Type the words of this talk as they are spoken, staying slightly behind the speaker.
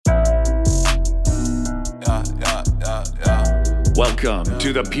Welcome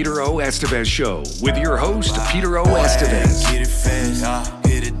to the Peter O. Estevez Show with your host, Peter O. Estevez. Get it fast,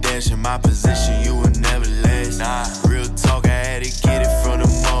 hit a dash in my position, you will never last. Real talk, I had to get it from the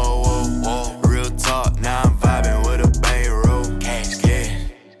mall. Real talk, now I'm vibing with a bankroll. Cash.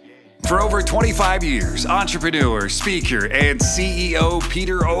 For over 25 years, entrepreneur, speaker, and CEO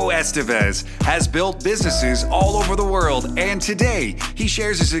Peter O. Estevez has built businesses all over the world, and today he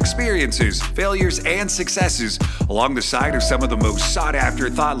shares his experiences, failures, and successes along the side of some of the most sought-after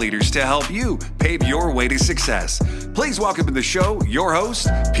thought leaders to help you pave your way to success. Please welcome to the show your host,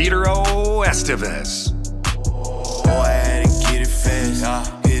 Peter O. Estevez. I had to get it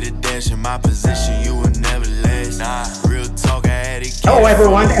fast, hit a dash in my position, you will never last. Real talk, I had to get it. Hello,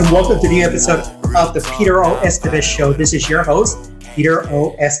 everyone, and welcome to the episode of the Peter O. Estevez Show. This is your host, Peter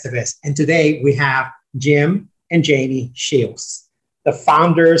O. Estevez, and today we have Jim and Jamie Shields, the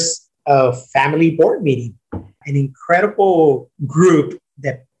founders of Family Board Meeting, an incredible group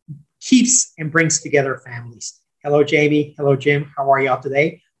that keeps and brings together families. Hello, Jamie. Hello, Jim. How are y'all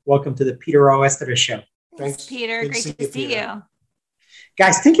today? Welcome to the Peter O. Estevez Show. Thanks, Peter. Great to see you.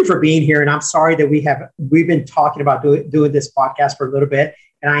 Guys, thank you for being here. And I'm sorry that we've been talking about doing this podcast for a little bit.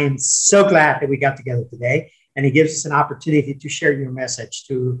 And I am so glad that we got together today. And it gives us an opportunity to share your message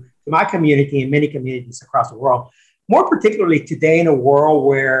to my community and many communities across the world. More particularly today in a world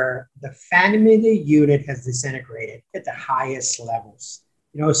where the family unit has disintegrated at the highest levels.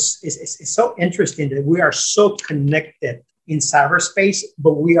 You know, it's so interesting that we are so connected in cyberspace,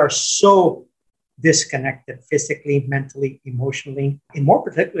 but we are so disconnected physically, mentally, emotionally, and more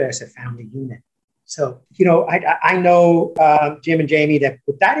particularly as a family unit. So, you know, I know, Jim and Jamie, that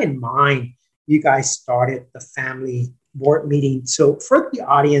with that in mind, you guys started the Family Board Meeting. So for the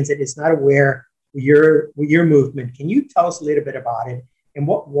audience that is not aware with your movement, can you tell us a little bit about it and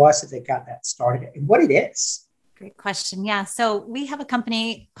what was it that got that started and what it is? Great question. Yeah. So we have a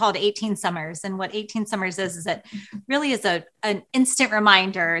company called 18 Summers. And what 18 Summers is it really is an instant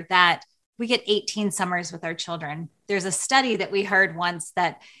reminder that we get 18 summers with our children. There's a study that we heard once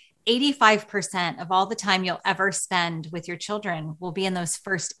that 85% of all the time you'll ever spend with your children will be in those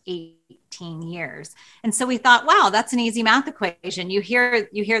first 18 years. And so we thought, wow, that's an easy math equation. You hear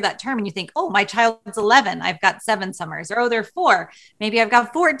that term and you think, oh, my child's 11, I've got 7 summers, or oh, they're 4, maybe I've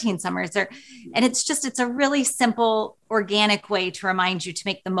got 14 summers. And it's a really simple, organic way to remind you to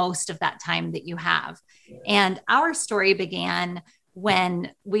make the most of that time that you have. And our story began when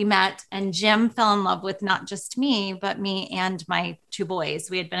we met and Jim fell in love with not just me, but me and my 2 boys.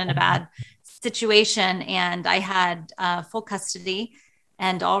 We had been in a bad situation and I had full custody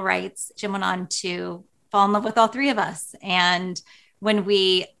and all rights. Jim went on to fall in love with all 3 of us. And when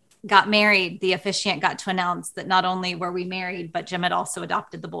we got married, the officiant got to announce that not only were we married, but Jim had also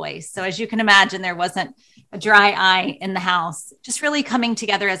adopted the boys. So as you can imagine, there wasn't a dry eye in the house, just really coming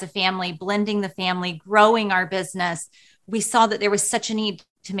together as a family, blending the family, growing our business. We saw that there was such a need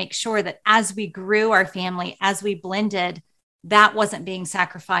to make sure that as we grew our family, as we blended, that wasn't being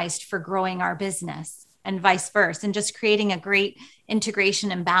sacrificed for growing our business and vice versa. And just creating a great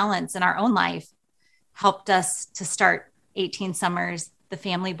integration and balance in our own life helped us to start 18 Summers, the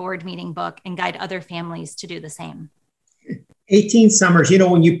Family Board Meeting book, and guide other families to do the same. 18 summers, you know,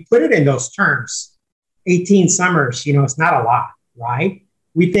 when you put it in those terms, 18 summers, you know, it's not a lot, right?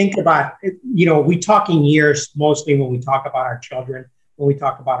 We think about, you know, we talk in years mostly when we talk about our children, when we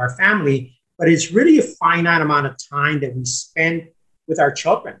talk about our family, but it's really a finite amount of time that we spend with our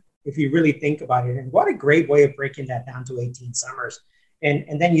children, if you really think about it. And what a great way of breaking that down to 18 summers. And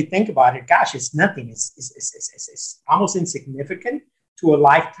then you think about it, gosh, it's nothing. It's almost insignificant to a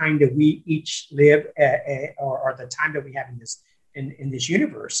lifetime that we each live or the time that we have in this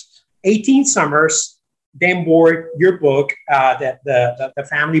universe. 18 summers. Then your book, the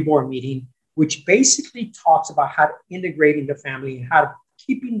Family Board Meeting, which basically talks about how to integrating the family and how to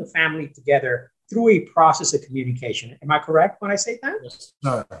keeping the family together through a process of communication. Am I correct when I say that? Yes.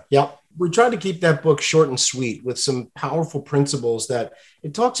 Yeah. We tried to keep that book short and sweet with some powerful principles that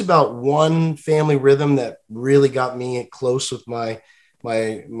it talks about one family rhythm that really got me close with my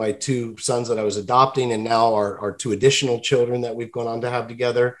 2 sons that I was adopting, and now our 2 additional children that we've gone on to have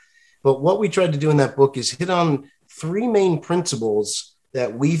together. But what we tried to do in that book is hit on 3 main principles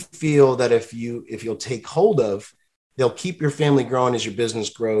that we feel that if you'll take hold of, they'll keep your family growing as your business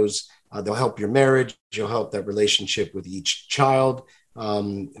grows. They'll help your marriage. You'll help that relationship with each child.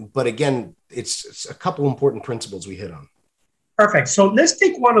 But again, it's a couple important principles we hit on. Perfect. So let's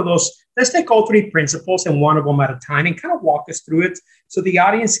take one of those. Let's take all 3 principles and one of them at a time and kind of walk us through it so the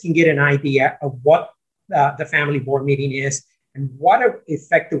audience can get an idea of what the Family Board Meeting is and what an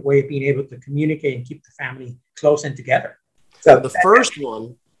effective way of being able to communicate and keep the family close and together. So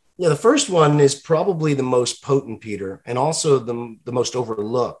the first one is probably the most potent, Peter, and also the most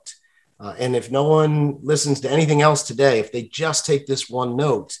overlooked. And if no one listens to anything else today, if they just take this one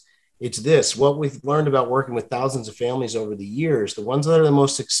note, it's this. What we've learned about working with thousands of families over the years, the ones that are the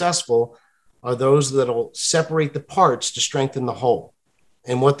most successful are those that'll separate the parts to strengthen the whole.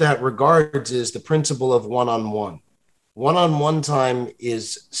 And what that regards is the principle of one-on-one. One-on-one time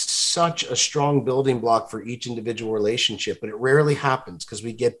is such a strong building block for each individual relationship, but it rarely happens because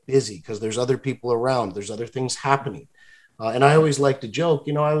we get busy, because there's other people around, there's other things happening. And I always like to joke,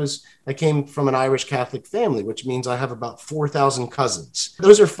 I came from an Irish Catholic family, which means I have about 4,000 cousins.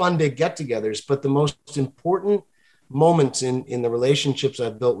 Those are fun big get-togethers, but the most important moments in the relationships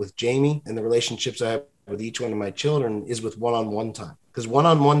I've built with Jamie and the relationships I have with each one of my children is with one-on-one time, because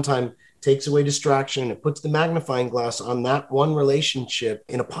one-on-one time takes away distraction and it puts the magnifying glass on that one relationship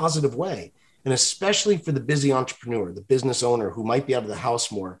in a positive way. And especially for the busy entrepreneur, the business owner who might be out of the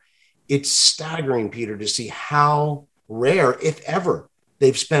house more, it's staggering, Peter, to see how rare, if ever,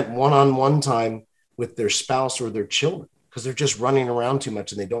 they've spent one-on-one time with their spouse or their children, because they're just running around too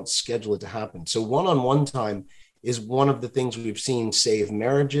much and they don't schedule it to happen. So one-on-one time is one of the things we've seen save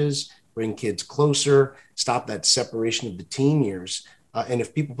marriages, bring kids closer, stop that separation of the teen years. And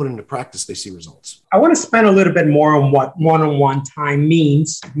if people put it into practice, they see results. I want to spend a little bit more on what one-on-one time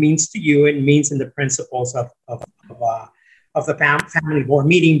means to you and means in the principles of the family board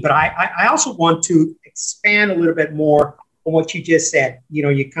meeting. But I also want to expand a little bit more on what you just said.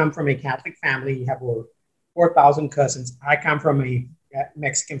 You come from a Catholic family, you have over 4,000 cousins. I come from a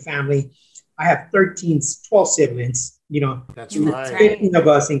Mexican family. I have 12 siblings, That's right. 15 of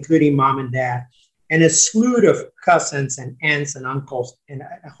us, including mom and dad, and a slew of cousins and aunts and uncles and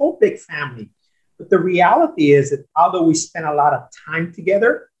a whole big family. But the reality is that although we spend a lot of time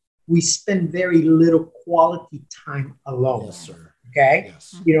together, we spend very little quality time alone. Yes, sir. Okay.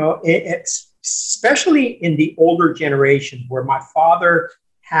 Yes. It's especially in the older generation where my father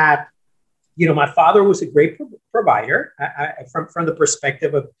was a great provider from the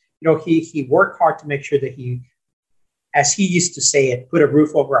perspective of, he worked hard to make sure that he, as he used to say it, put a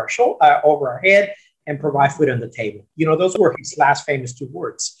roof over our head and provide food on the table. Those were his last famous 2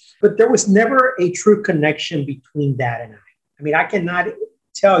 words. But there was never a true connection between Dad and I. I mean, I cannot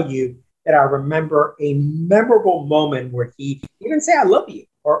tell you that I remember a memorable moment where he even say, "I love you,"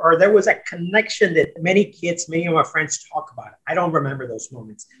 or there was a connection that many of my friends talk about. I don't remember those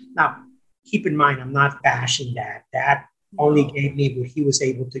moments. Now, keep in mind, I'm not bashing Dad. Dad only gave me what he was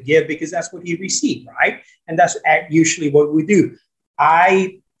able to give because that's what he received, right? And that's usually what we do.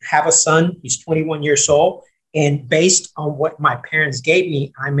 I have a son, he's 21 years old, and based on what my parents gave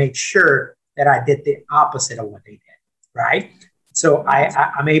me, I made sure that I did the opposite of what they did, right? So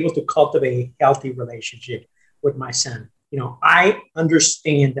I'm able to cultivate a healthy relationship with my son. I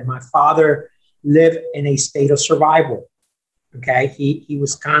understand that my father lived in a state of survival, okay? He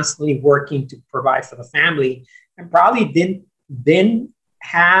was constantly working to provide for the family, and probably didn't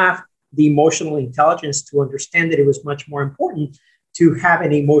have the emotional intelligence to understand that it was much more important to have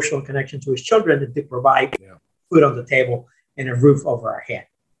an emotional connection to his children than to provide food on the table and a roof over our head.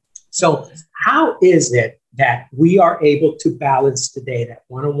 So how is it that we are able to balance today that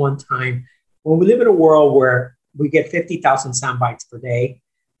one-on-one time when we live in a world where we get 50,000 sound bites per day,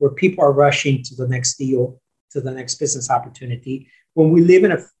 where people are rushing to the next deal, to the next business opportunity? When we live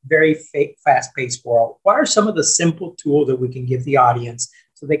in a very fast-paced world, what are some of the simple tools that we can give the audience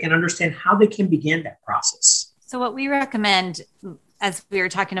so they can understand how they can begin that process? So what we recommend, as we were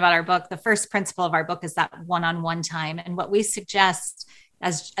talking about our book, the first principle of our book is that one-on-one time. And what we suggest,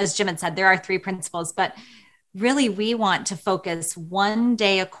 as Jim had said, there are 3 principles, but really we want to focus one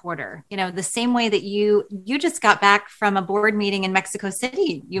day a quarter, the same way that you just got back from a board meeting in Mexico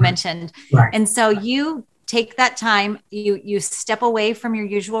City, you mentioned. Right. And so you take that time, you step away from your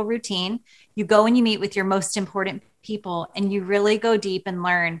usual routine, you go and you meet with your most important people, and you really go deep and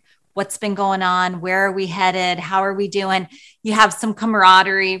learn what's been going on, where are we headed, how are we doing? You have some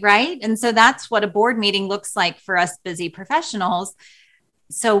camaraderie, right? And so that's what a board meeting looks like for us busy professionals.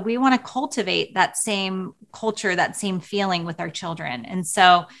 So we want to cultivate that same culture, that same feeling with our children. And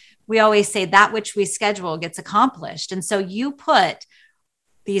so we always say that which we schedule gets accomplished. And so you put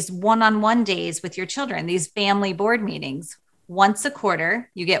these one-on-one days with your children, these family board meetings, once a quarter,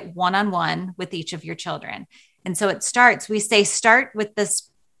 you get one-on-one with each of your children. And so we say, start with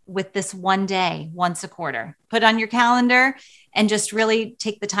this one day, once a quarter, put on your calendar and just really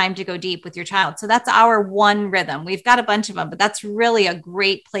take the time to go deep with your child. So that's our one rhythm. We've got a bunch of them, but that's really a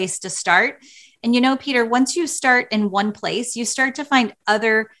great place to start. And Peter, once you start in one place, you start to find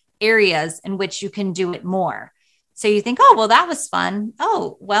other areas in which you can do it more. So you think, oh, well, that was fun.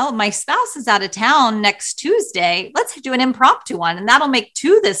 Oh, well, my spouse is out of town next Tuesday. Let's do an impromptu one. And that'll make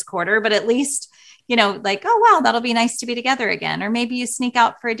 2 this quarter, but at least, like, oh, wow, that'll be nice to be together again. Or maybe you sneak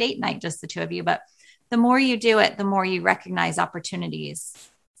out for a date night, just the 2 of you. But the more you do it, the more you recognize opportunities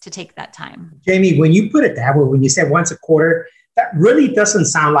to take that time. Jamie, when you put it that way, when you said once a quarter, that really doesn't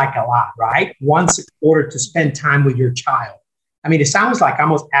sound like a lot, right? Once a quarter to spend time with your child. I mean, it sounds like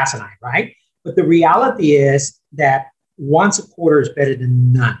almost asinine, right? But the reality is that once a quarter is better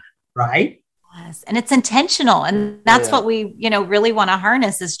than none, right? Yes. And it's intentional. And that's what we, really want to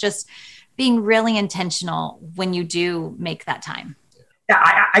harness, is just being really intentional when you do make that time. Yeah,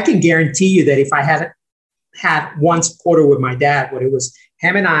 I can guarantee you that if I had once a quarter with my dad, when it was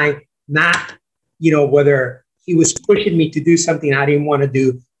him and I, not, whether he was pushing me to do something I didn't want to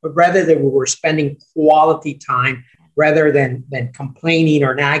do, but rather that we were spending quality time rather than complaining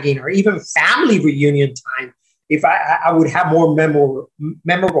or nagging, or even family reunion time. If I would have more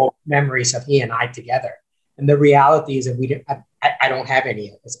memorable memories of he and I together. And the reality is that I don't have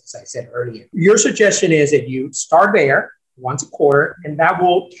any, as I said earlier. Your suggestion is that you start there once a quarter, and that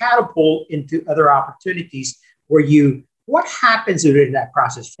will catapult into other opportunities where what happens during that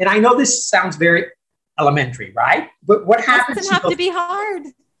process? And I know this sounds very elementary, right? But what happens? It doesn't have to be hard.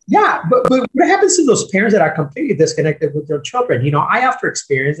 Yeah, but what happens to those parents that are completely disconnected with their children? I have to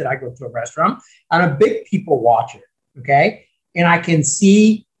experience that. I go to a restaurant. I'm a big people watcher, okay? And I can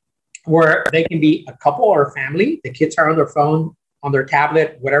see where they can be a couple or a family. The kids are on their phone, on their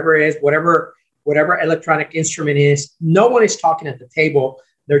tablet, whatever it is, whatever electronic instrument is. No one is talking at the table.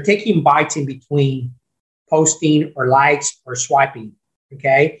 They're taking bites in between posting or likes or swiping,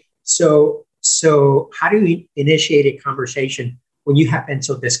 okay? So how do you initiate a conversation when you have been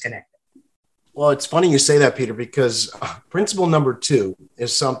so disconnected? Well, it's funny you say that, Peter, because principle number 2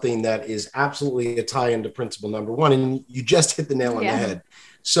 is something that is absolutely a tie into principle number 1. And you just hit the nail on the head.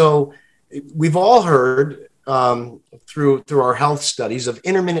 So we've all heard through our health studies of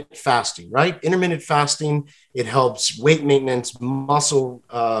intermittent fasting, right? Intermittent fasting, it helps weight maintenance, muscle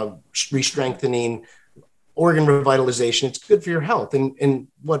re-strengthening, organ revitalization. It's good for your health. And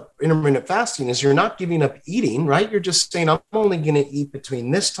what intermittent fasting is, you're not giving up eating, right? You're just saying, I'm only going to eat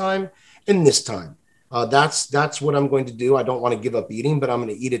between this time and this time. That's what I'm going to do. I don't want to give up eating, but I'm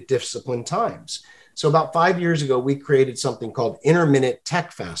going to eat at disciplined times. So about 5 years ago, we created something called intermittent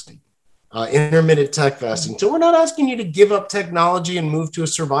tech fasting. Intermittent tech fasting. So we're not asking you to give up technology and move to a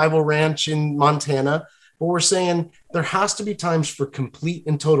survival ranch in Montana, but we're saying there has to be times for complete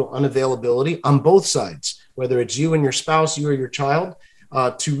and total unavailability on both sides, whether it's you and your spouse, you or your child,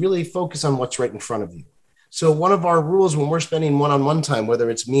 to really focus on what's right in front of you. So one of our rules when we're spending one-on-one time, whether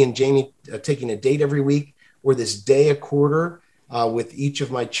it's me and Jamie taking a date every week or this day a quarter with each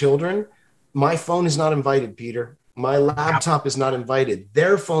of my children, my phone is not invited, Peter. My laptop is not invited.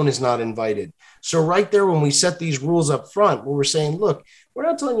 Their phone is not invited. So right there, when we set these rules up front, where we're saying, look, we're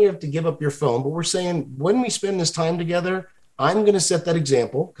not telling you have to give up your phone, but we're saying when we spend this time together, I'm going to set that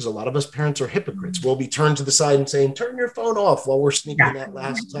example, because a lot of us parents are hypocrites. We'll be turned to the side and saying, turn your phone off while we're sneaking that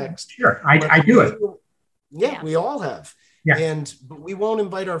last text. Sure, I do it. Yeah, we all have. Yeah. But we won't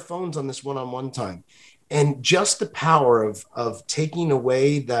invite our phones on this one-on-one time. And just the power of taking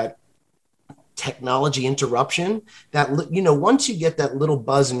away that technology interruption, that, once you get that little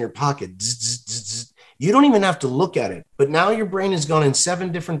buzz in your pocket, you don't even have to look at it, but now your brain has gone in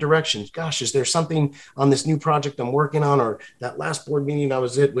 7 different directions. Gosh, is there something on this new project I'm working on, or that last board meeting I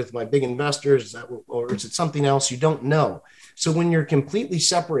was at with my big investors, or is it something else? You don't know. So when you're completely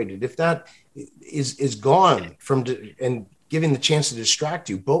separated, if that is gone from and giving the chance to distract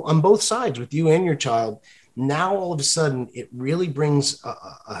you on both sides with you and your child, now all of a sudden it really brings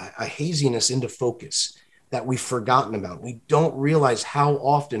a haziness into focus that we've forgotten about. We don't realize how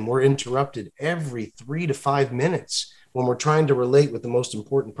often we're interrupted every 3 to 5 minutes when we're trying to relate with the most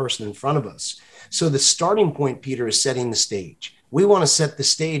important person in front of us. So the starting point, Peter, is setting the stage. We want to set the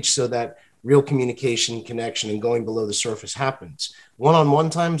stage so that real communication, connection, and going below the surface happens. One-on-one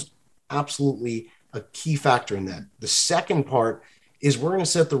times, absolutely a key factor in that. The second part is we're going to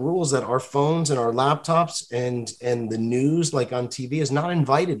set the rules that our phones and our laptops and the news, like on TV, is not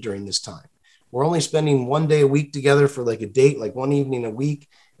invited during this time. We're only spending 1 day a week together for like a date, like one evening a week,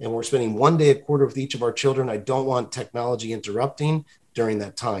 and we're spending 1 day a quarter with each of our children. I don't want technology interrupting during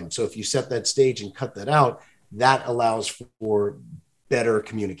that time. So if you set that stage and cut that out, that allows for better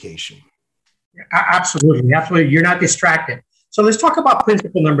communication. Absolutely. Absolutely. You're not distracted. So let's talk about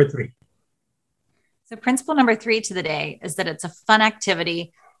principle number 3. So principle number 3 to the day is that it's a fun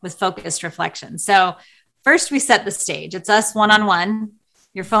activity with focused reflection. So first we set the stage. It's us one-on-one.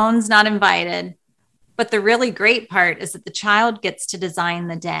 Your phone's not invited, But the really great part is that the child gets to design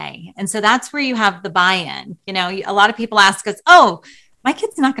the day. And so that's where you have the buy-in. You know, a lot of people ask us, oh, my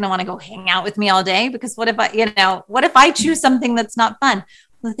kid's not going to want to go hang out with me all day because what if I choose something that's not fun?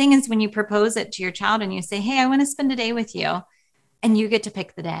 Well, the thing is, when you propose it to your child and you say, hey, I want to spend a day with you, and you get to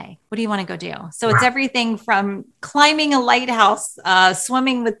pick the day. What do you want to go do? So it's everything from climbing a lighthouse,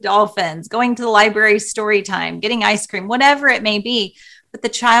 swimming with dolphins, going to the library story time, getting ice cream, whatever it may be. But the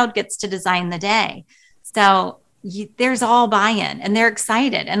child gets to design the day. So there's all buy-in and they're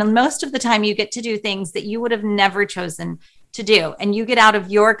excited. And most of the time you get to do things that you would have never chosen to do. And you get out of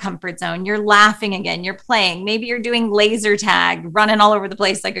your comfort zone. You're laughing again. You're playing. Maybe you're doing laser tag, running all over the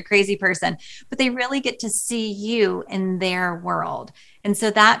place like a crazy person, but they really get to see you in their world. And so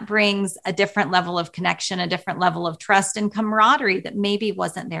that brings a different level of connection, a different level of trust and camaraderie that maybe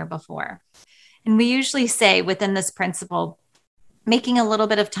wasn't there before. And we usually say within this principle, making a little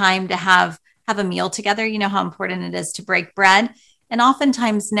bit of time to have a meal together. You know how important it is to break bread. And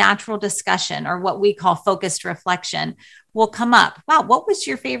oftentimes natural discussion, or what we call focused reflection, will come up. Wow, what was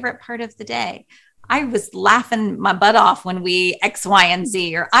your favorite part of the day? I was laughing my butt off when we X, Y, and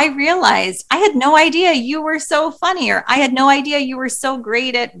Z, or I realized I had no idea you were so funny, or I had no idea you were so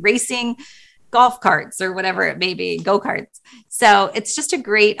great at racing golf carts or whatever it may be, go-karts. So it's just a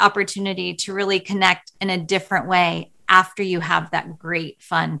great opportunity to really connect in a different way after you have that great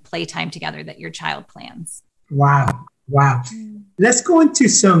fun playtime together that your child plans. Wow. Let's go into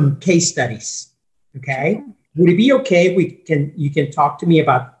some case studies. Okay. Sure. Would it be okay if you can talk to me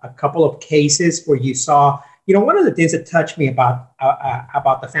about a couple of cases where you saw, one of the things that touched me about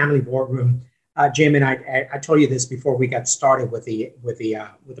the family boardroom, Jim, and I told you this before we got started with the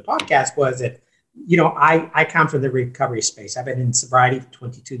podcast, was that, I come from the recovery space. I've been in sobriety for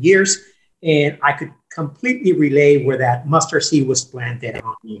 22 years, and I could completely relay where that mustard seed was planted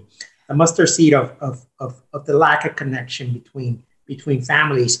on me. The mustard seed of the lack of connection between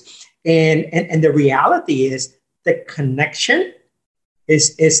families. And the reality is the connection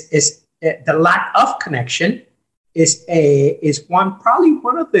is the lack of connection is probably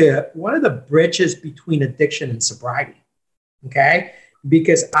one of the bridges between addiction and sobriety. Okay.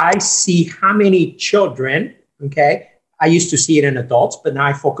 Because I see how many children, okay, I used to see it in adults, but now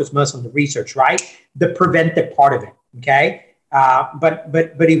I focus most on the research, right? The preventive part of it. Okay. But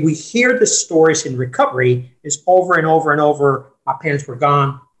if we hear the stories in recovery, is over and over and over. My parents were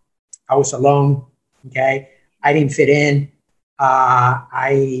gone. I was alone. Okay. I didn't fit in.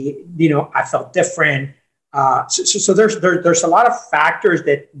 I felt different. So there's a lot of factors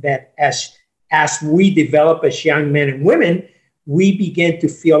that as we develop as young men and women, we begin to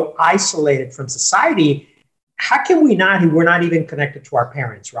feel isolated from society. How can we not, if we're not even connected to our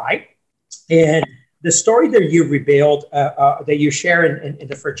parents, right? And the story that you revealed, that you share in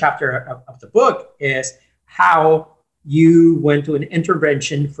the first chapter of the book, is how you went to an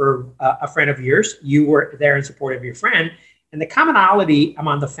intervention for a friend of yours. You were there in support of your friend. And the commonality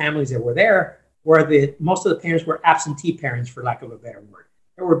among the families that were there were that most of the parents were absentee parents, for lack of a better word.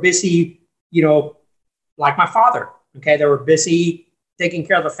 They were busy, like my father. Okay, they were busy taking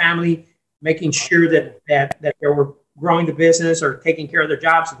care of the family, making sure that they were growing the business or taking care of their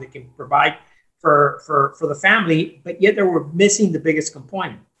jobs so they can provide for the family, but yet they were missing the biggest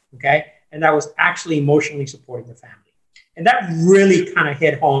component, okay? And that was actually emotionally supporting the family. And that really kind of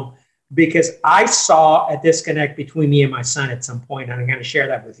hit home because I saw a disconnect between me and my son at some point, and I'm going to share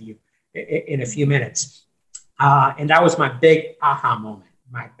that with you in a few minutes. And that was my big aha moment,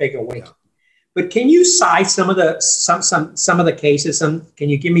 my big awakening. But can you cite some of the cases? Can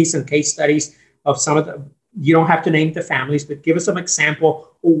you give me some case studies of some of the? You don't have to name the families, but give us some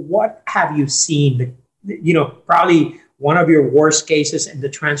example. What have you seen? Probably one of your worst cases and the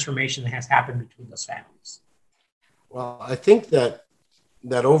transformation that has happened between those families. Well, I think that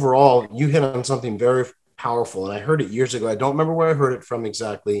overall you hit on something very powerful, and I heard it years ago. I don't remember where I heard it from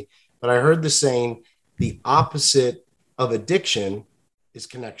exactly, but I heard the saying, "The opposite of addiction is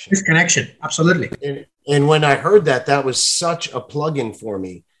connection." It's connection, absolutely. And when I heard that was such a plug-in for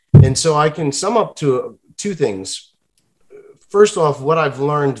me. And so I can sum up to two things. First off, what I've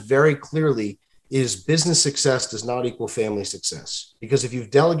learned very clearly is business success does not equal family success. Because if you've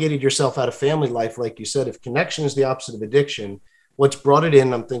delegated yourself out of family life, like you said, if connection is the opposite of addiction, what's brought it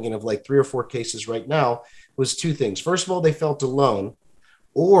in, I'm thinking of like 3 or 4 cases right now, was 2 things. First of all, they felt alone,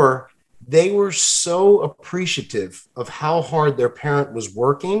 or they were so appreciative of how hard their parent was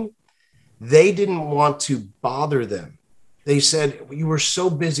working, they didn't want to bother them. They said, you were so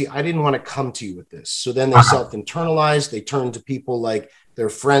busy, I didn't want to come to you with this. So then they self-internalized. They turned to people like their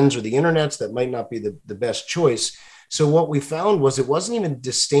friends or the internets that might not be the best choice. So what we found was it wasn't even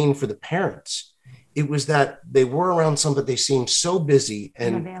disdain for the parents. it was that they were around some, but they seemed so busy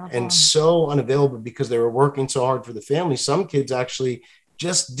and so unavailable because they were working so hard for the family. Some kids actually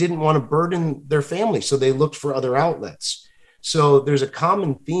just didn't want to burden their family, so they looked for other outlets. So there's a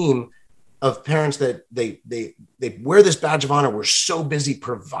common theme of parents that they wear this badge of honor. We're so busy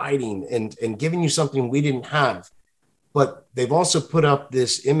providing and giving you something we didn't have, but they've also put up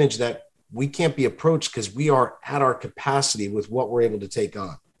this image that we can't be approached because we are at our capacity with what we're able to take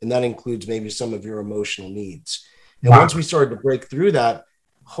on. And that includes maybe some of your emotional needs. And once we started to break through that,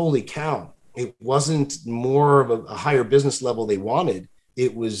 holy cow, it wasn't more of a higher business level they wanted.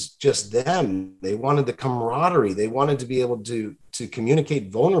 It was just them. They wanted the camaraderie. They wanted to be able to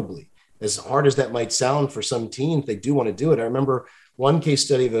communicate vulnerably. As hard as that might sound for some teens, they do want to do it. I remember one case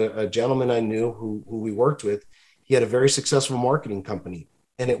study of a gentleman I knew who we worked with. He had a very successful marketing company,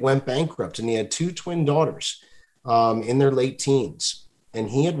 and it went bankrupt. And he had 2 twin daughters in their late teens. And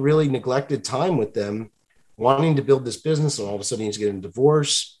he had really neglected time with them, wanting to build this business. And all of a sudden he's getting a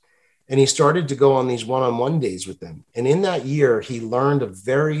divorce. And he started to go on these one-on-one days with them. And in that year, he learned a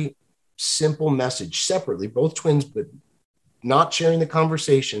very simple message separately, both twins, but not sharing the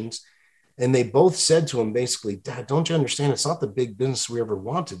conversations. And they both said to him, basically, Dad, don't you understand? It's not the big business we ever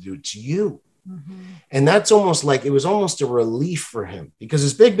want to do. It's you. Mm-hmm. And that's almost like, it was almost a relief for him because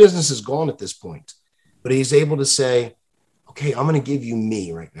his big business is gone at this point. But he's able to say, okay, I'm going to give you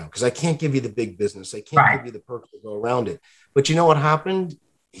me right now because I can't give you the big business. I can't give you the perks that go around it. But you know what happened?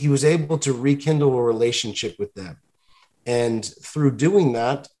 He was able to rekindle a relationship with them. And through doing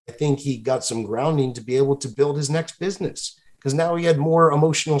that, I think he got some grounding to be able to build his next business because now he had more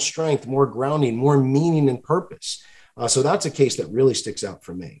emotional strength, more grounding, more meaning and purpose. So that's a case that really sticks out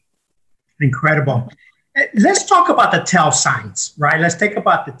for me. Incredible. Let's talk about the tell signs, right? Let's think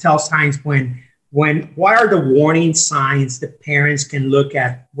about the tell signs what are the warning signs that parents can look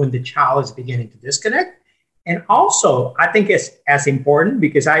at when the child is beginning to disconnect? And also, I think it's as important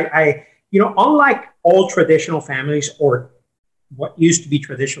because I unlike all traditional families or what used to be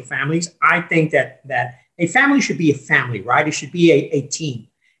traditional families, I think that a family should be a family, right? It should be a team.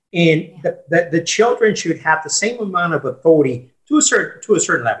 And the children should have the same amount of authority to a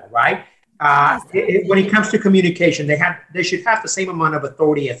certain level, right? When it comes to communication, they should have the same amount of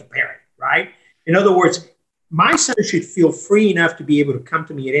authority as a parent, right? In other words, my son should feel free enough to be able to come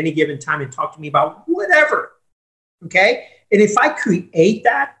to me at any given time and talk to me about whatever, okay? And if I create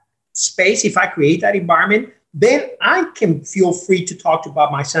that space, if I create that environment, then I can feel free to talk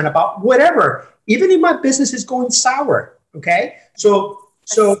about my son about whatever, even if my business is going sour, okay? So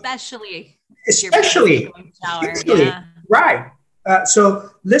especially going sour, yeah. Right.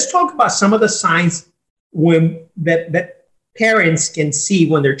 So let's talk about some of the signs that parents can see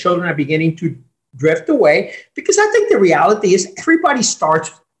when their children are beginning to drift away, because I think the reality is everybody starts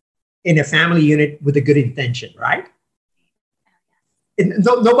in a family unit with a good intention, right? And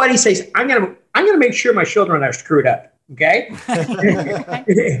nobody says, I'm gonna make sure my children are screwed up, okay? I'm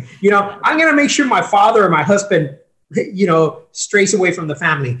gonna make sure my father or my husband, strays away from the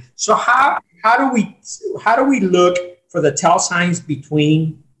family. So how do we look for the tell signs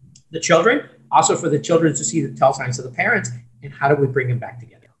between the children, also for the children to see the tell signs of the parents, and how do we bring them back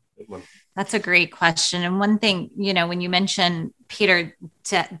together? That's a great question. And one thing, when you mentioned, Peter,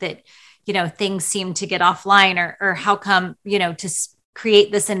 that, things seem to get offline or how come, to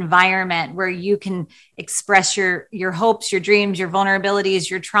create this environment where you can express your hopes, your dreams, your vulnerabilities,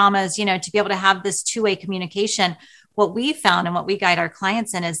 your traumas, to be able to have this two-way communication. What we found and what we guide our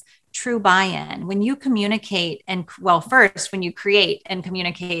clients in is true buy-in. When you communicate first, when you create and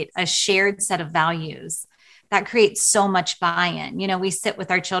communicate a shared set of values, that creates so much buy-in. We sit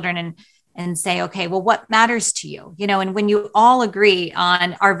with our children and say, okay, well, what matters to you? And when you all agree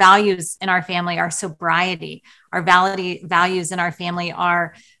on our values in our family are sobriety, our values in our family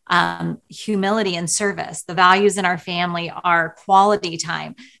are humility and service. The values in our family are quality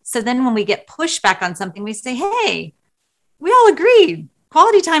time. So then when we get pushback on something, we say, hey, we all agreed.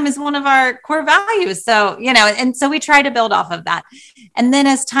 Quality time is one of our core values. So, and so we try to build off of that. And then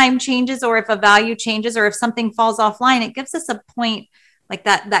as time changes, or if a value changes, or if something falls offline, it gives us a point like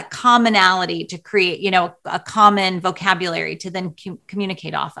that commonality to create, a common vocabulary to then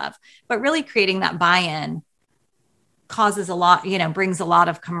communicate off of. But really creating that buy-in causes a lot, brings a lot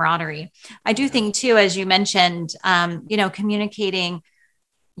of camaraderie. I do think too, as you mentioned, communicating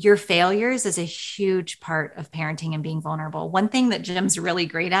your failures is a huge part of parenting and being vulnerable. One thing that Jim's really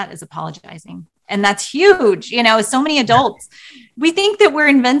great at is apologizing. And that's huge. So many adults, we think that we're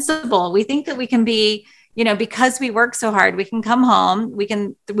invincible. We think that we can be, because we work so hard, we can come home, we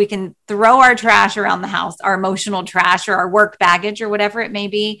can throw our trash around the house, our emotional trash or our work baggage or whatever it may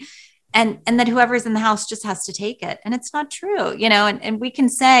be. and that whoever's in the house just has to take it. And it's not true, and we can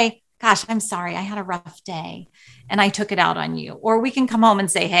say, gosh, I'm sorry, I had a rough day and I took it out on you. Or we can come home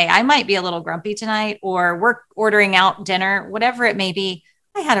and say, hey, I might be a little grumpy tonight, or we're ordering out dinner, whatever it may be.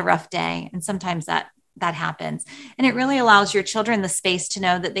 I had a rough day. And sometimes that happens. And it really allows your children the space to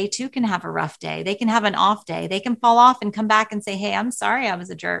know that they too can have a rough day. They can have an off day. They can fall off and come back and say, hey, I'm sorry, I was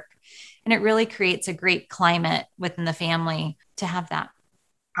a jerk. And it really creates a great climate within the family to have that.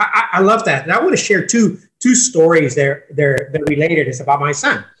 I love that. And I want to share two stories they're related. It's about my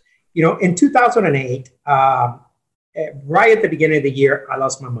son. In 2008, right at the beginning of the year, I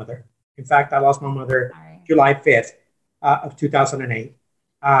lost my mother. In fact, I lost my mother July 5th of 2008.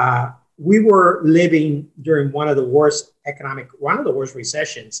 We were living during one of the worst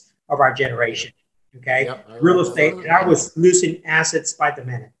recessions of our generation. Okay. Yep, real estate. And I was losing assets by the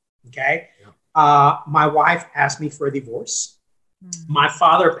minute. Okay. Yep. My wife asked me for a divorce. My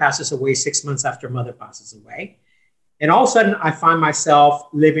father passes away 6 months after mother passes away. And all of a sudden I find myself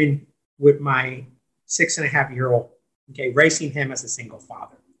living with my 6.5-year-old, raising him as a single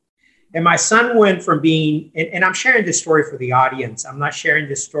father. And my son went from being, and I'm sharing this story for the audience. I'm not sharing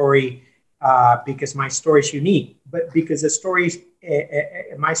this story because my story is unique, but because my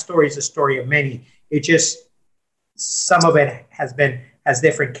story is a story of many. It just, some of it has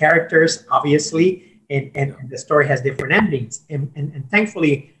different characters, obviously, and the story has different endings. And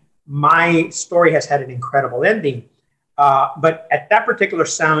thankfully, my story has had an incredible ending. But at that particular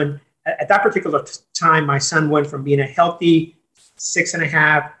time, my son went from being a healthy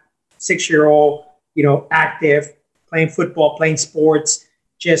 6.5-6-year-old, active, playing football, playing sports.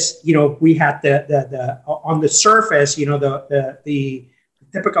 Just, we had the on the surface, the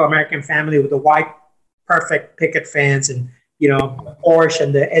typical American family with the white, perfect picket fence and, the Porsche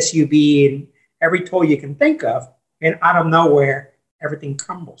and the SUV and every toy you can think of. And out of nowhere, everything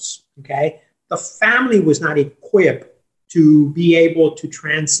crumbles. Okay. The family was not equipped to be able to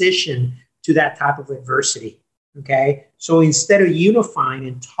transition to that type of adversity. Okay. So instead of unifying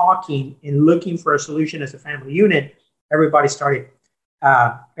and talking and looking for a solution as a family unit, everybody started,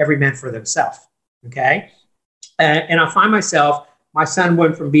 every man for themselves. Okay. And I find myself, my son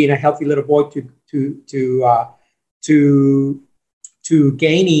went from being a healthy little boy to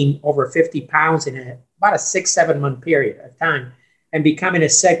gaining over 50 pounds in about a 6-7 month period of time, and becoming a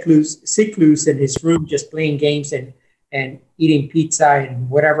recluse in his room, just playing games and eating pizza and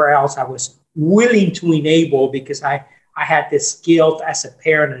whatever else I was willing to enable, because I had this guilt as a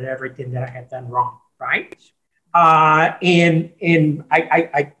parent and everything that I had done wrong, right? And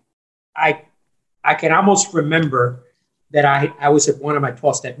I can almost remember that I was at one of my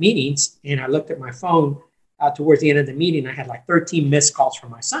 12-step meetings, and I looked at my phone towards the end of the meeting. I had like 13 missed calls from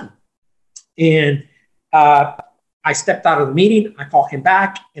my son. And I stepped out of the meeting. I called him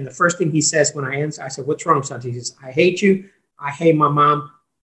back. And the first thing he says when I answer, I said, "What's wrong, son?" He says, "I hate you. I hate my mom.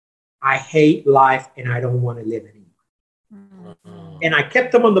 I hate life, and I don't want to live anymore." Mm-hmm. And I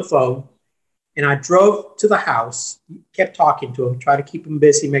kept him on the phone, and I drove to the house, kept talking to him, tried to keep him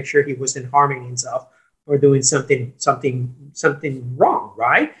busy, make sure he wasn't harming himself or doing something wrong,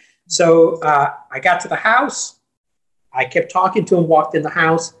 right? So I got to the house. I kept talking to him, walked in the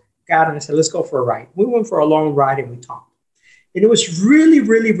house, got in, and I said, "Let's go for a ride." We went for a long ride and we talked. And it was really,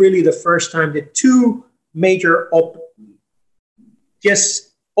 really, really the first time that two major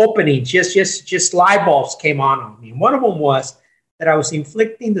openings, just light bulbs came on me. And one of them was that I was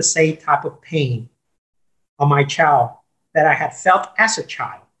inflicting the same type of pain on my child that I had felt as a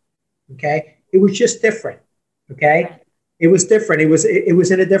child. Okay. It was just different. Okay. It was different. It was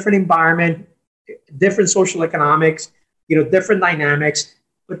in a different environment, different social economics, different dynamics,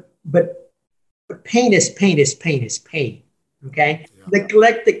 but pain is pain is pain is pain. Okay. Yeah.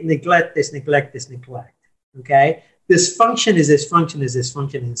 Neglect is neglect. Okay. Dysfunction is dysfunction is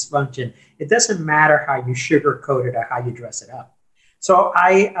dysfunction is dysfunction. It doesn't matter how you sugarcoat it or how you dress it up. So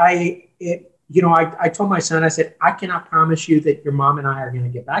I told my son, I said, "I cannot promise you that your mom and I are going to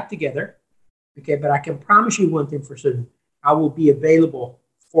get back together. Okay. But I can promise you one thing for certain. I will be available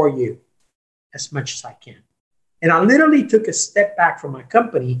for you as much as I can." And I literally took a step back from my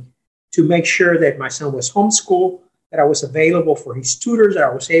company to make sure that my son was homeschooled, that I was available for his tutors, that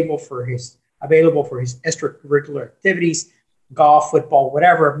I was available for his extracurricular activities, golf, football,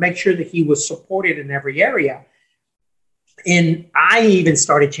 whatever, make sure that he was supported in every area. And I even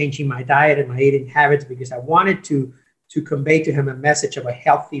started changing my diet and my eating habits because I wanted to convey to him a message of a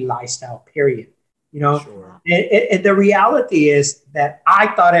healthy lifestyle, period. Sure. And the reality is that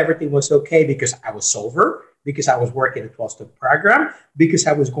I thought everything was okay because I was sober, because I was working a 12-step program, because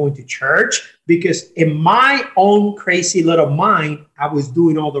I was going to church, because in my own crazy little mind, I was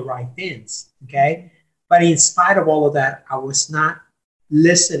doing all the right things. Okay. But in spite of all of that, I was not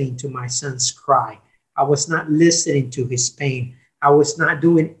listening to my son's cry. I was not listening to his pain. I was not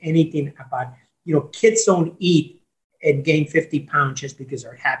doing anything about, kids don't eat and gain 50 pounds just because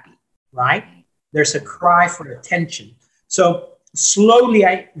they're happy, right? There's a cry for attention. So slowly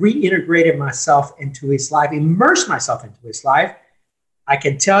I reintegrated myself into his life, immersed myself into his life. I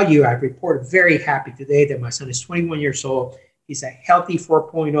can tell you, I report very happy today that my son is 21 years old. He's a healthy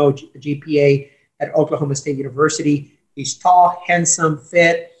 4.0 GPA at Oklahoma State University. He's tall, handsome,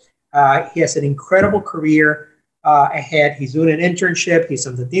 fit. He has an incredible career ahead. He's doing an internship. He's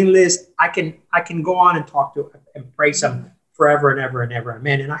on the dean list. I can go on and talk to him and praise him forever and ever and ever.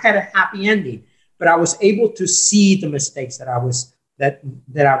 Amen. And I had a happy ending, but I was able to see the mistakes that I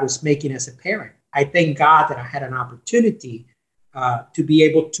was making as a parent. I thank God that I had an opportunity to be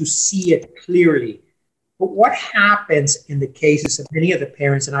able to see it clearly. But what happens in the cases of many of the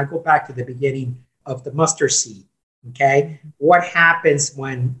parents, and I go back to the beginning of the mustard seed, okay? What happens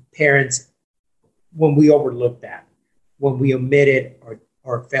when we overlook that, when we omit it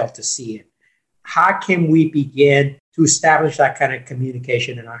or fail to see it? How can we begin to establish that kind of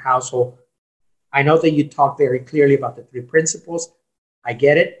communication in our household? I know that you talk very clearly about the 3 principles. I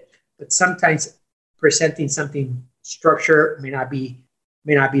get it, but sometimes presenting something structure may not be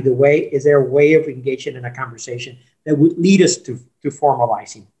the way. Is there a way of engaging in a conversation that would lead us to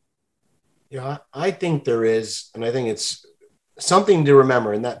formalizing? Yeah, I think there is, and I think it's something to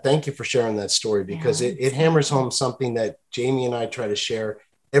remember. And thank you for sharing that story, because it hammers home something that Jamie and I try to share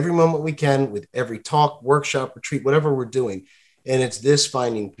every moment we can with every talk, workshop, retreat, whatever we're doing. And it's this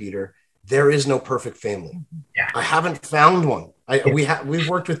finding, Peter: there is no perfect family. Yeah. I haven't found one. We've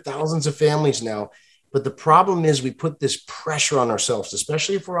worked with thousands of families now, but the problem is we put this pressure on ourselves,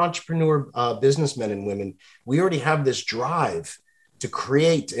 especially for entrepreneur businessmen and women. We already have this drive to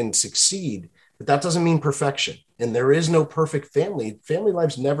create and succeed, but that doesn't mean perfection. And there is no perfect family. Family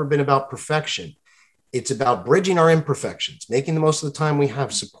life's never been about perfection. It's about bridging our imperfections, making the most of the time we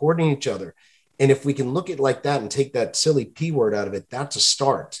have, supporting each other. And if we can look at it like that and take that silly P word out of it, that's a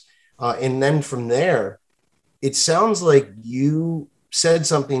start. And then from there, it sounds like you said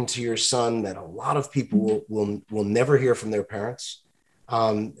something to your son that a lot of people will never hear from their parents.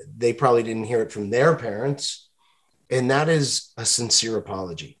 They probably didn't hear it from their parents. And that is a sincere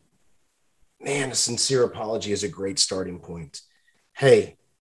apology. Man, a sincere apology is a great starting point. Hey,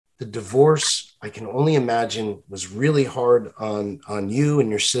 the divorce, I can only imagine, was really hard on you and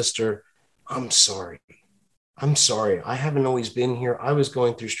your sister. I'm sorry. I haven't always been here. I was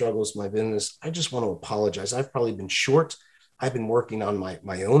going through struggles in my business. I just want to apologize. I've probably been short. I've been working on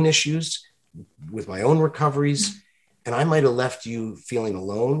my own issues with my own recoveries, and I might have left you feeling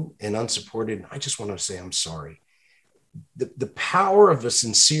alone and unsupported. I just want to say I'm sorry. The power of a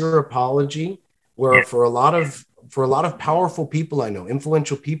sincere apology, where for a lot of powerful people I know,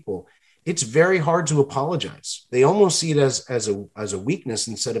 influential people, it's very hard to apologize. They almost see it as a weakness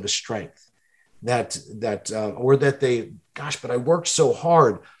instead of a strength. But I worked so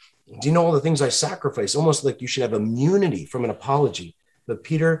hard. Do you know all the things I sacrificed? Almost like you should have immunity from an apology. But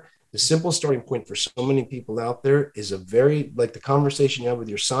Peter, the simple starting point for so many people out there is like the conversation you have with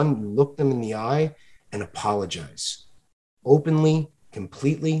your son. You look them in the eye and apologize openly,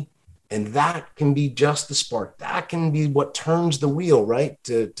 completely. And that can be just the spark. That can be what turns the wheel, right?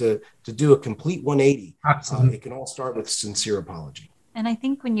 To do a complete 180. Absolutely. It can all start with sincere apology. And I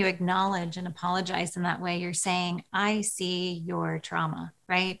think when you acknowledge and apologize in that way, you're saying, I see your trauma,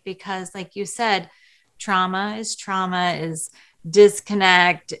 right? Because like you said, trauma is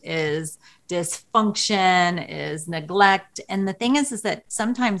disconnect, is dysfunction, is neglect. And the thing is that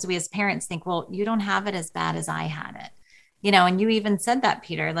sometimes we as parents think, well, you don't have it as bad as I had it. And you even said that,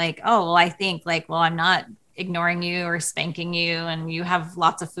 Peter, like, oh, well, I think like, well, I'm not ignoring you or spanking you and you have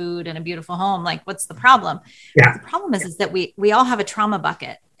lots of food and a beautiful home. Like, what's the problem? Yeah. The problem is that we all have a trauma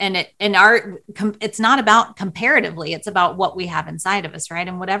bucket, and it's not about comparatively, it's about what we have inside of us, right?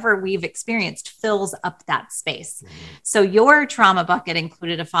 And whatever we've experienced fills up that space. Mm-hmm. So your trauma bucket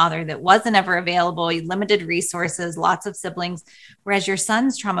included a father that wasn't ever available, limited resources, lots of siblings, whereas your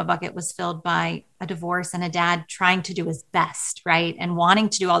son's trauma bucket was filled by a divorce and a dad trying to do his best, right? And wanting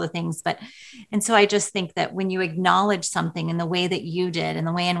to do all the things. And so I just think that when you acknowledge something in the way that you did, and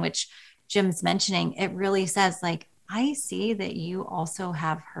the way in which Jim's mentioning, it really says like, I see that you also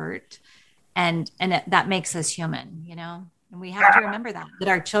have hurt, and that makes us human, and we have to remember that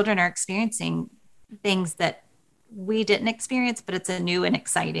our children are experiencing things that we didn't experience, but it's a new and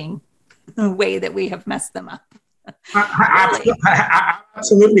exciting way that we have messed them up. Absolutely.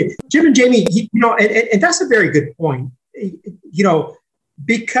 Absolutely. Jim and Jamie, and that's a very good point.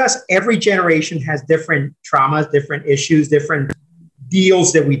 Because every generation has different traumas, different issues, different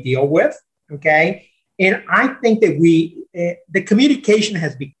deals that we deal with. Okay. And I think that the communication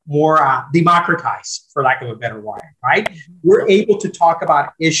has been more democratized, for lack of a better word, right? We're able to talk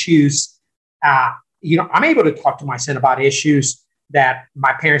about issues. I'm able to talk to my son about issues that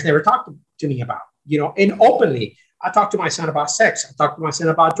my parents never talked to me about, and openly. I talk to my son about sex. I talk to my son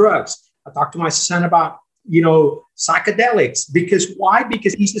about drugs. I talk to my son about, psychedelics. Because why?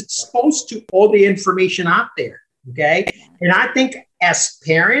 Because he's exposed to all the information out there. Okay. And I think as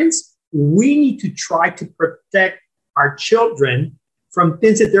parents, we need to try to protect our children from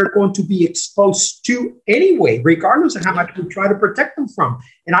things that they're going to be exposed to anyway, regardless of how much we try to protect them from.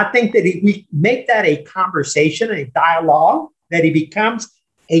 And I think that if we make that a conversation, a dialogue, that it becomes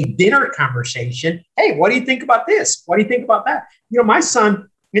a dinner conversation. Hey, what do you think about this? What do you think about that? My son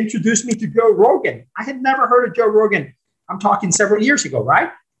introduced me to Joe Rogan. I had never heard of Joe Rogan. I'm talking several years ago, right?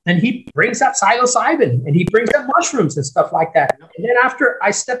 And he brings up psilocybin and he brings up mushrooms and stuff like that. And then after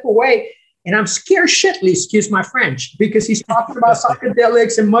I step away and I'm scared shitless, excuse my French, because he's talking about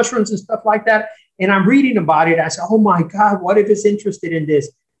psychedelics and mushrooms and stuff like that. And I'm reading about it. I said, oh my God, what if he's interested in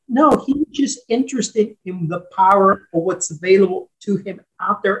this? No, he was just interested in the power of what's available to him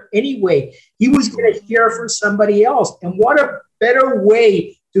out there anyway. He was going to hear from somebody else. And what a better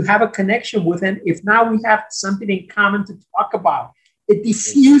way to have a connection with him if now we have something in common to talk about. It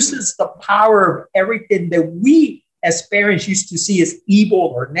diffuses the power of everything that we as parents used to see as evil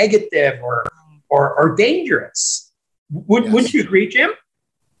or negative or dangerous. Wouldn't you agree, Jim?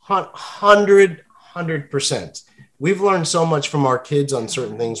 100%. We've learned so much from our kids on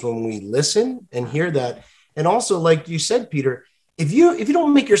certain things when we listen and hear that. And also, like you said, Peter, if you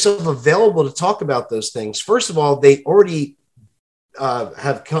don't make yourself available to talk about those things, first of all, they already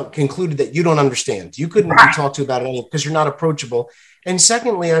have concluded that you don't understand. You couldn't be talked to about it because you're not approachable. And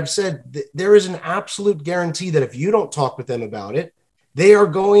secondly, I've said there is an absolute guarantee that if you don't talk with them about it, they are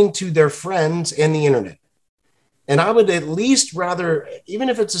going to their friends and the internet. And I would at least rather, even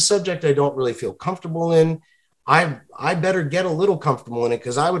if it's a subject I don't really feel comfortable in, I better get a little comfortable in it,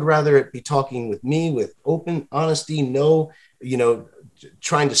 because I would rather it be talking with me with open honesty,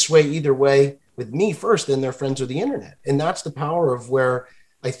 trying to sway either way with me first than their friends or the internet. And that's the power of where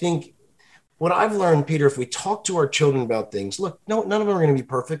I think what I've learned, Peter, if we talk to our children about things, look, no, none of them are going to be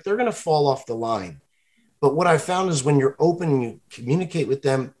perfect. They're going to fall off the line. But what I found is when you're open and you communicate with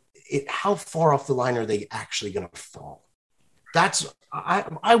them, how far off the line are they actually going to fall?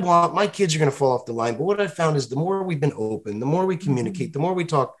 I want my kids are going to fall off the line. But what I found is the more we've been open, the more we communicate, the more we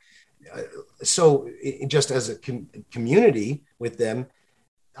talk. Just as a community with them,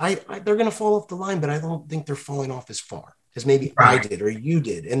 they're going to fall off the line, but I don't think they're falling off as far as maybe I did or you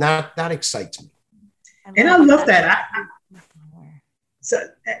did. And that excites me. And I love that.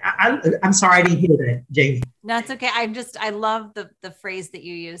 I'm sorry, I didn't hear that, Jamie. No, it's okay. I love the phrase that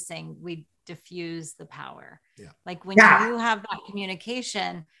you use, saying we diffuse the power. Yeah. Like when you have that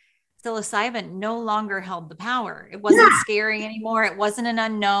communication, psilocybin no longer held the power. It wasn't scary anymore. It wasn't an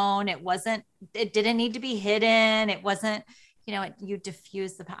unknown. It didn't need to be hidden. It wasn't, you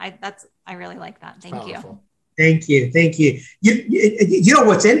diffuse the power. I really like that. Thank you. Thank you. You know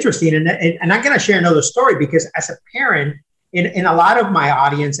what's interesting, and I'm going to share another story, because as a parent, in a lot of my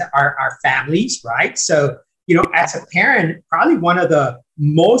audience are families, right? So, as a parent, probably one of the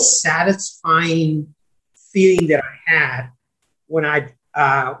most satisfying feeling that I had when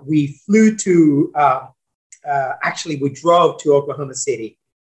we flew to, actually we drove to Oklahoma City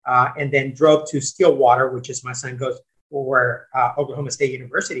and then drove to Stillwater, which is my son goes where Oklahoma State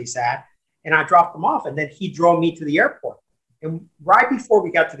University is at. And I dropped him off, and then he drove me to the airport. And right before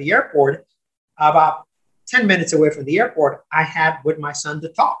we got to the airport, about 10 minutes away from the airport, I had with my son the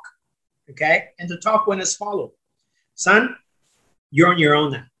talk. Okay. And the talk went as follows: son, you're on your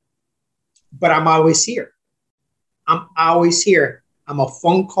own now, but I'm always here. I'm a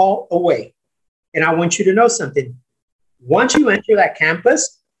phone call away. And I want you to know something. Once you enter that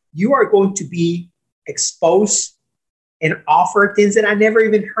campus, you are going to be exposed and offered things that I never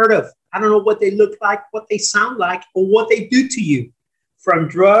even heard of. I don't know what they look like, what they sound like, or what they do to you, from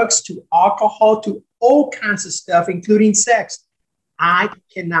drugs to alcohol to all kinds of stuff, including sex. I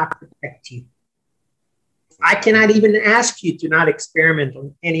cannot protect you. I cannot even ask you to not experiment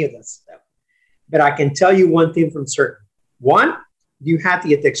on any of that stuff. But I can tell you one thing from certain. One, you have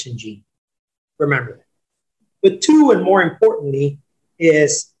the addiction gene. Remember that. But two, and more importantly,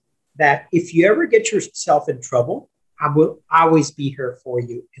 is that if you ever get yourself in trouble, I will always be here for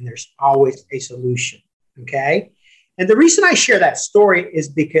you. And there's always a solution. Okay. And the reason I share that story is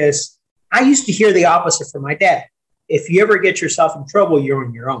because I used to hear the opposite from my dad. If you ever get yourself in trouble, you're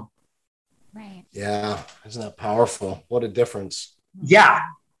on your own. Right. Yeah. Isn't that powerful? What a difference. Yeah.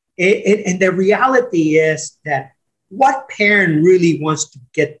 And the reality is that what parent really wants to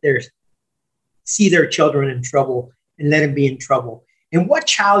see their children in trouble and let them be in trouble? And what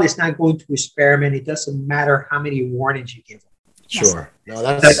child is not going to experiment? It doesn't matter how many warnings you give them. Sure. No,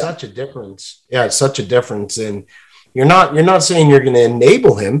 that's such a difference. Yeah, it's such a difference. And you're not saying you're going to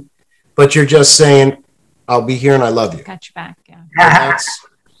enable him, but you're just saying, I'll be here and I love you. Got your back. Yeah.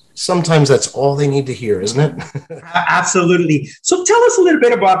 Sometimes that's all they need to hear, isn't it? Absolutely. So tell us a little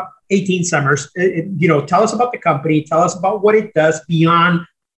bit about 18 Summers. Tell us about the company. Tell us about what it does beyond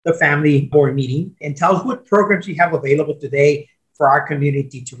the family board meeting, and tell us what programs you have available today for our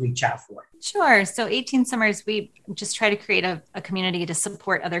community to reach out for. Sure. So 18 Summers, we just try to create a community to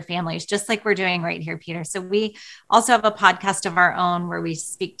support other families, just like we're doing right here, Peter. So we also have a podcast of our own where we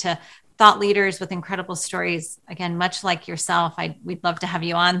speak to thought leaders with incredible stories. Again, much like yourself, we'd love to have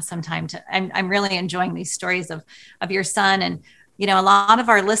you on sometime. I'm really enjoying these stories of your son. And, a lot of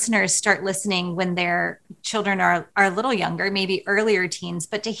our listeners start listening when their children are a little younger, maybe earlier teens,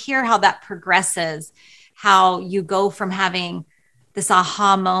 but to hear how that progresses, how you go from having this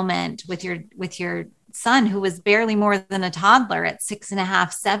aha moment with your son, who was barely more than a toddler at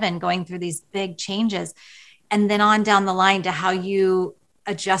 6.5, 7, going through these big changes, and then on down the line to how you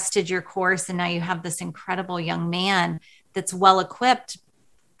adjusted your course. And now you have this incredible young man that's well equipped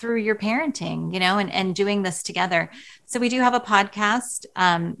through your parenting, and doing this together. So we do have a podcast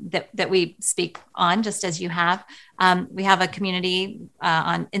that we speak on, just as you have. We have a community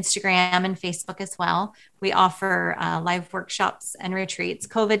on Instagram and Facebook as well. We offer live workshops and retreats.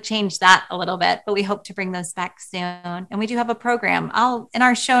 COVID changed that a little bit, but we hope to bring those back soon. And we do have a program. In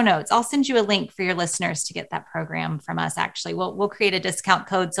our show notes, I'll send you a link for your listeners to get that program from us. Actually, we'll create a discount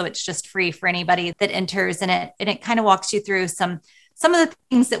code so it's just free for anybody that enters, and it kind of walks you through some of the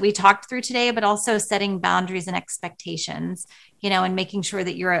things that we talked through today, but also setting boundaries and expectations, and making sure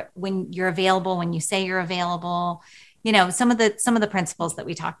that when you're available, when you say you're available, some of the principles that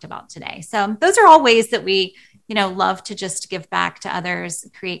we talked about today. So those are all ways that we, love to just give back to others,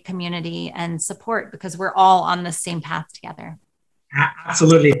 create community and support, because we're all on the same path together.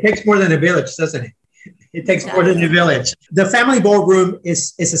 Absolutely. It takes more than a village, doesn't it? It takes more than a village. The family boardroom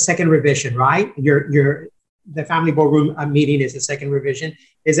is a second revision, right? The family boardroom meeting is a second revision.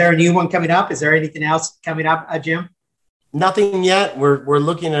 Is there a new one coming up? Is there anything else coming up, Jim? Nothing yet. We're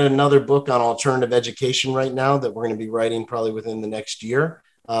looking at another book on alternative education right now that we're going to be writing probably within the next year.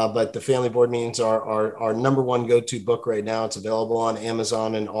 But the family board meetings are our number one go-to book right now. It's available on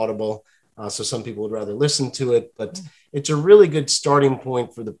Amazon and Audible. So some people would rather listen to it, but it's a really good starting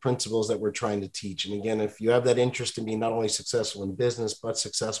point for the principles that we're trying to teach. And again, if you have that interest in being not only successful in business, but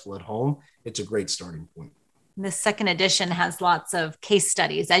successful at home, it's a great starting point. The second edition has lots of case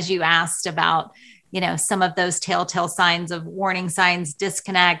studies, as you asked about, some of those telltale signs of warning signs,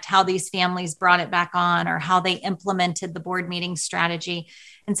 disconnect, how these families brought it back on, or how they implemented the board meeting strategy.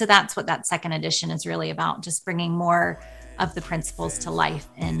 And so that's what that second edition is really about, just bringing more of the principles to life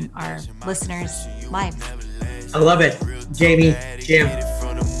in our listeners' lives. I love it. Jamie, Jim,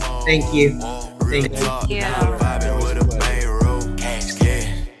 thank you. Thank you.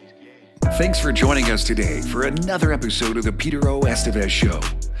 Thanks for joining us today for another episode of the Peter O. Estevez Show.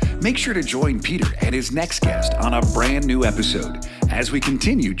 Make sure to join Peter and his next guest on a brand new episode as we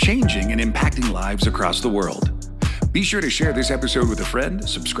continue changing and impacting lives across the world. Be sure to share this episode with a friend,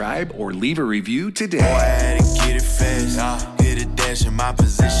 subscribe, or leave a review today. Boy, I had to get it fast. Hit a dash in my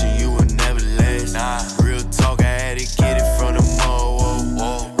position, you would never last. Real talk, I had to get